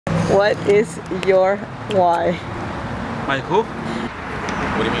What is your why? My who?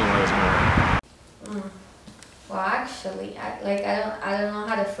 What do you mean what is my why? Well, actually, I don't know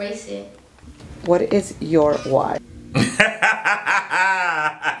how to phrase it. What is your why?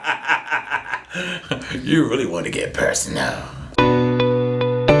 You really want to get personal.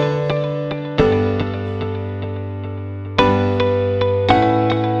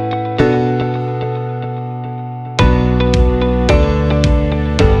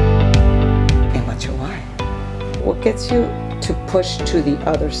 And what's your why? What gets you to push to the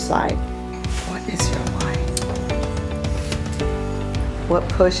other side? What is your why? What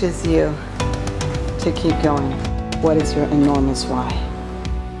pushes you to keep going? What is your enormous why?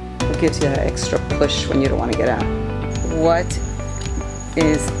 What gives you that extra push when you don't want to get out? What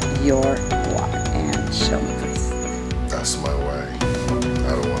is your why? And show me, please. That's my way. I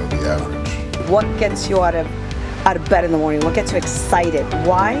don't want to be average. What gets you out of bed in the morning? What gets you excited?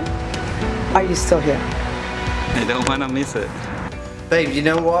 Why are you still here? I don't want to miss it. Babe, you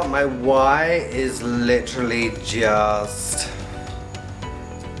know what? My why is literally just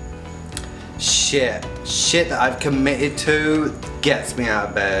shit. Shit that I've committed to gets me out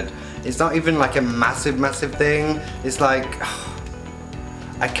of bed. It's not even like a massive thing. It's like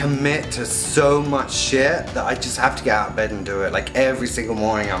I commit to so much shit that I just have to get out of bed and do it. Like every single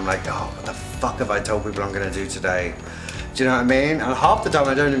morning I'm like, oh, what the fuck have I told people I'm gonna do today? Do you know what I mean? And half the time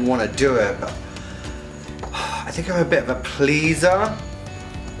I don't even want to do it, but I think I'm a bit of a pleaser.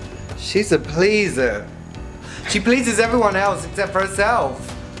 She's a pleaser. She pleases everyone else except for herself.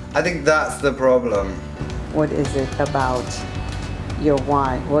 I think that's the problem. What is it about your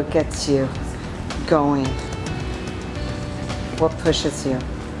why? What gets you going? What pushes you?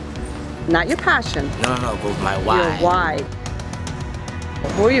 Not your passion. No, but my why. Your why.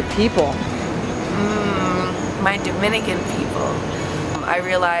 Who are your people? My Dominican people. I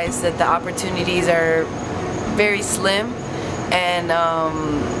realize that the opportunities are very slim, and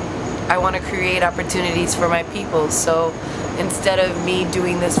I want to create opportunities for my people. So instead of me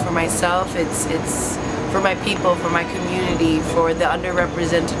doing this for myself, it's for my people, for my community, for the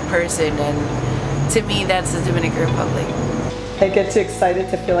underrepresented person, and to me that's the Dominican Republic. It gets you excited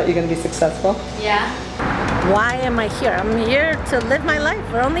to feel like you're going to be successful? Yeah. Why am I here? I'm here to live my life.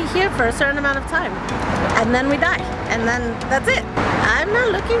 We're only here for a certain amount of time. And then we die. And then that's it. I'm not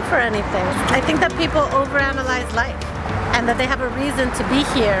looking for anything. I think that people overanalyze life and that they have a reason to be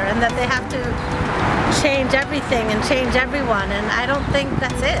here and that they have to change everything and change everyone. And I don't think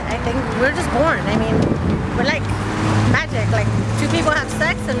that's it. I think we're just born. I mean, we're like magic. Like two people have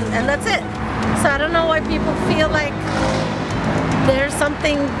sex and that's it. So I don't know why people feel like there's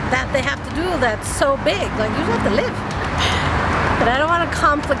something that they have to do that's so big. Like, you just have to live. But I don't want to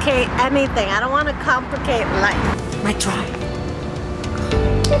complicate anything. I don't want to complicate life. My drive.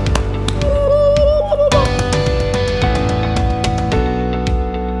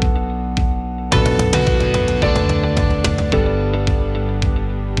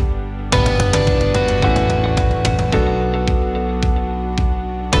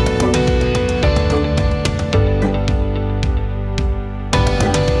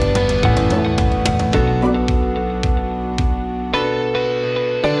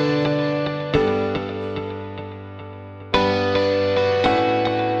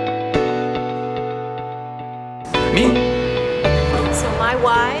 Me? So my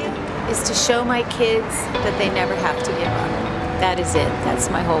why is to show my kids that they never have to give up. That is it. That's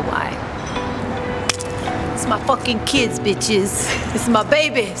my whole why. It's my fucking kids, bitches. It's my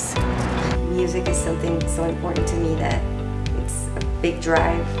babies. Music is something so important to me that it's a big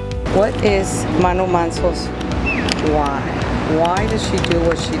drive. What is Manu Manso's why? Why does she do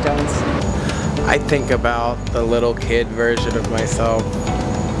what she does? I think about the little kid version of myself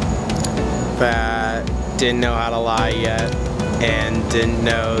that didn't know how to lie yet and didn't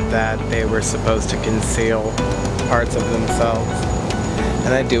know that they were supposed to conceal parts of themselves.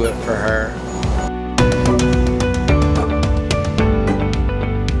 And I do it for her.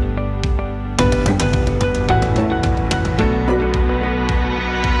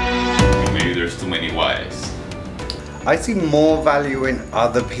 Maybe there's too many whys. I see more value in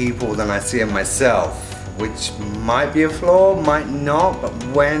other people than I see in myself, which might be a flaw, might not, but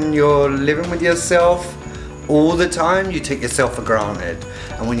when you're living with yourself all the time, you take yourself for granted.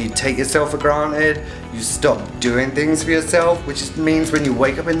 And when you take yourself for granted, you stop doing things for yourself, which just means when you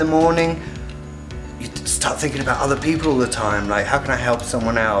wake up in the morning, you start thinking about other people all the time. Like, how can I help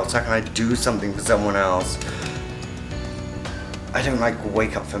someone else? How can I do something for someone else? I don't like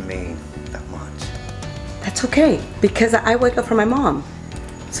wake up for me that much. That's okay, because I wake up for my mom.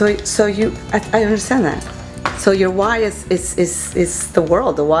 I understand that. So your why is the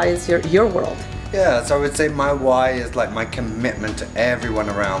world. The why is your world. Yeah, so I would say my why is like my commitment to everyone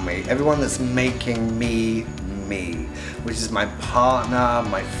around me. Everyone that's making me, me. Which is my partner,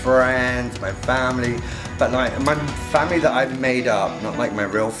 my friends, my family. But like my family that I've made up, not like my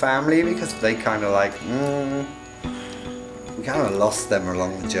real family, because they kind of like, we kind of lost them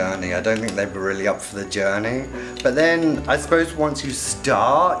along the journey. I don't think they were really up for the journey. But then I suppose once you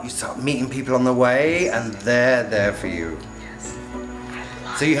start meeting people on the way and they're there for you. Yes.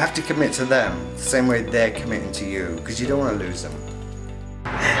 So you have to commit to them the same way they're committing to you, because you don't want to lose them.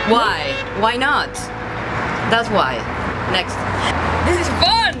 Why? Why not? That's why. Next. This is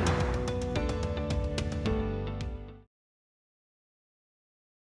fun!